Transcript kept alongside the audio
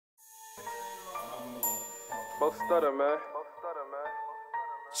Both stutter, man.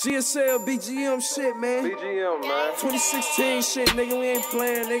 GSL, BGM shit, man. BGM, man. 2016 shit, nigga, we ain't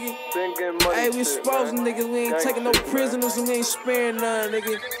playing, nigga. Been getting money. Hey, we shit, exposing man. niggas, we ain't Gang taking no shit, prisoners, and we ain't sparing none,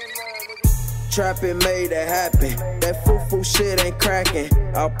 nigga. Trappin' made it happen. That foo-foo shit ain't cracking.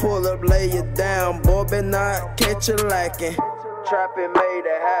 I'll pull up, lay you down, boy, better not catch you lacking. Trappin' made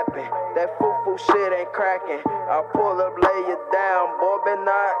it happen. That foo-foo shit ain't cracking. I'll pull up, lay you down, boy, better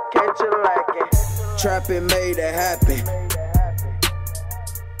not catch you lacking. Trappin' made it happen.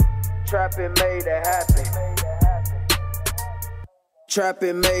 Trappin' made it happen.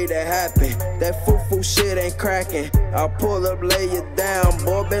 Trappin' made it happen. That foo-foo shit ain't cracking. I'll pull up, lay you down,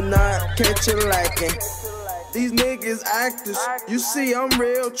 boy, better not catch you lacking. These niggas actors, you see I'm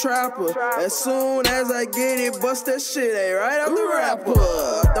real trapper. As soon as I get it, bust that shit, ain't right out the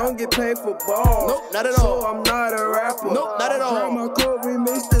rapper. Don't get paid for balls, Nope, not at so all. I'm not a rapper. Nope, not at all. Grandma Cole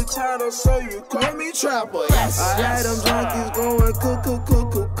remixed the channel, so you call me trapper. Yes, I had them yes. junkies going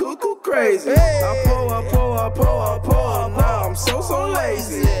cuckoo crazy. Hey. I pull, now I'm so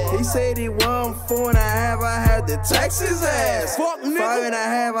lazy. He said he won 4.5, I had to tax his ass. Fuck nigga.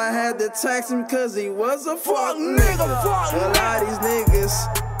 5.5, I had to tax him cause he was a fuck nigga, nigga. fuck A lot of these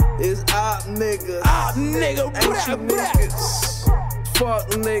niggas is op niggas. Ah, nigga, Ain't you niggas? Fuck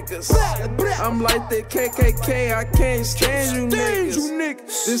niggas. I'm like the KKK, I can't stand you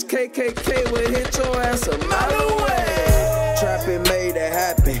niggas. This KKK will hit your ass a mile away. Trappin' made it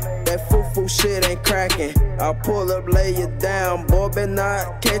happen. That foo-foo shit ain't cracking. I'll pull up, lay you down, boy, better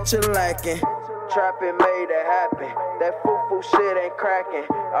not catch you lacking. Trappin' made it happen. That foo-foo shit ain't cracking.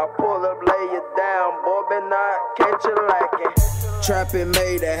 I'll pull up, lay you down, boy, better not catch you lacking. Trappin'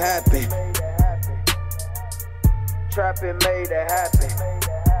 made it happen. Trappin' made it happen.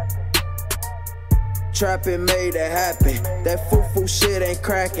 Trappin' made it happen. That foo-foo shit ain't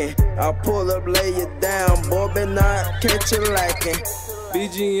cracking. I'll pull up, lay you down, boy, better not catch you lacking.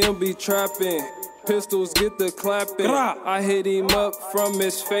 BGM be trapping. Pistols get the clapping. I hit him up from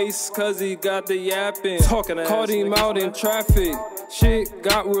his face cause he got the yapping. Caught him out in traffic. Shit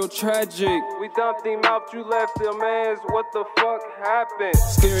got real tragic. We dumped him out, you left him, man. What the fuck happened?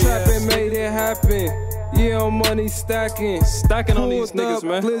 Trapping made it happen. Yeah, I'm money stacking. Stacking on these niggas,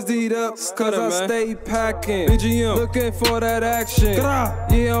 man. Blizzied up cause I stay packing. BGM looking for that action.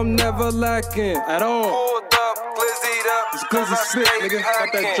 Yeah, I'm never lacking at all. Pulled up, blizzied up. It's glizzy spit, nigga.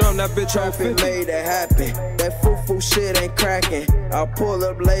 Got that drum, that bitch on 50. Made it happen. That foo-foo shit ain't cracking. I'll pull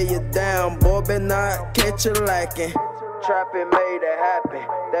up, lay you down, boy, better not catch you lacking. Trappin' made it happen.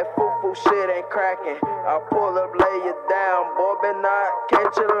 That foo-foo shit ain't cracking. I'll pull up, lay you down, boy, better not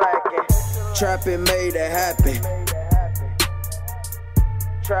catch you lacking. Trappin' made it happen.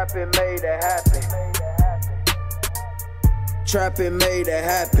 Trappin' made it happen. Trappin' made it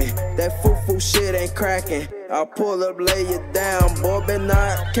happen. That foo-foo shit ain't cracking. I'll pull up, lay you down, boy, better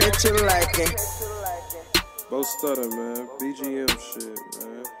not catch you lacking. Both stutter, man. BGM shit,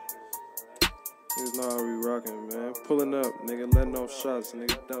 man. Niggas know how we rockin', man. Pulling up, nigga. Letting off shots,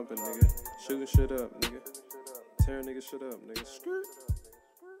 nigga. Dumping, nigga. Shooting shit up, nigga. Tearing nigga shit up, nigga. Skirt.